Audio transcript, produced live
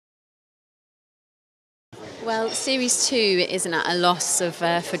Well, series 2 isn't at a loss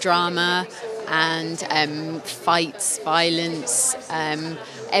for drama and fights, violence.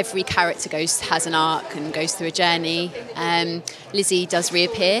 Every character has an arc and goes through a journey. Lizzie does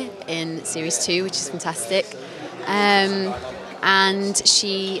reappear in series 2, which is fantastic. And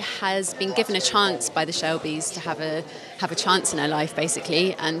she has been given a chance by the Shelbys to have a chance in her life,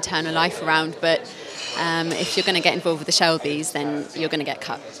 basically, and turn her life around. But if you're going to get involved with the Shelbys, then you're going to get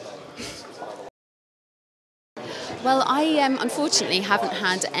cut. Well, I unfortunately haven't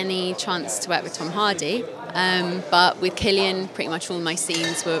had any chance to work with Tom Hardy, but with Cillian, pretty much all my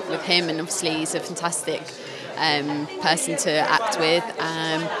scenes were with him, and obviously he's a fantastic person to act with.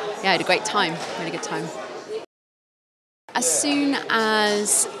 I had a great time, really good time. As soon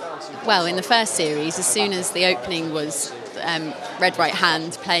as, well, in the first series, as soon as the opening was Red Right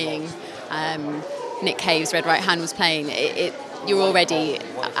Hand playing, Nick Cave's Red Right Hand was playing, you're already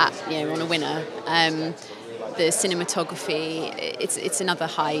on a winner. The cinematography, it's another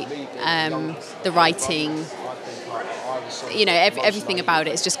height. The writing, everything about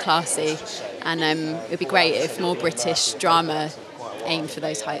it is just classy. And it would be great if more British drama aimed for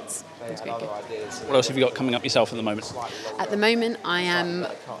those heights. It's very good. What else have you got coming up yourself at the moment? At the moment, I am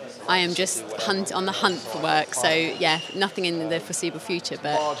just on the hunt for work. So yeah, nothing in the foreseeable future,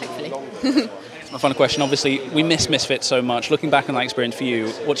 but hopefully. My final question, obviously, we miss Misfits so much. Looking back on that experience for you,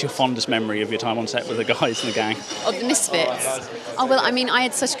 what's your fondest memory of your time on set with the guys in the gang? Of the Misfits? Oh, well, I mean, I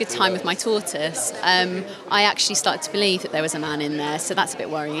had such a good time with my tortoise. I actually started to believe that there was a man in there, so that's a bit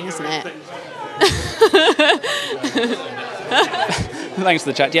worrying, isn't it? Thanks for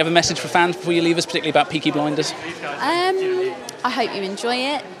the chat. Do you have a message for fans before you leave us, particularly about Peaky Blinders? I hope you enjoy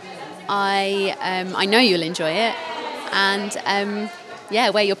it. I know you'll enjoy it. And...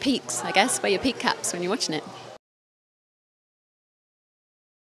 wear your peaks, I guess. Wear your peak caps when you're watching it.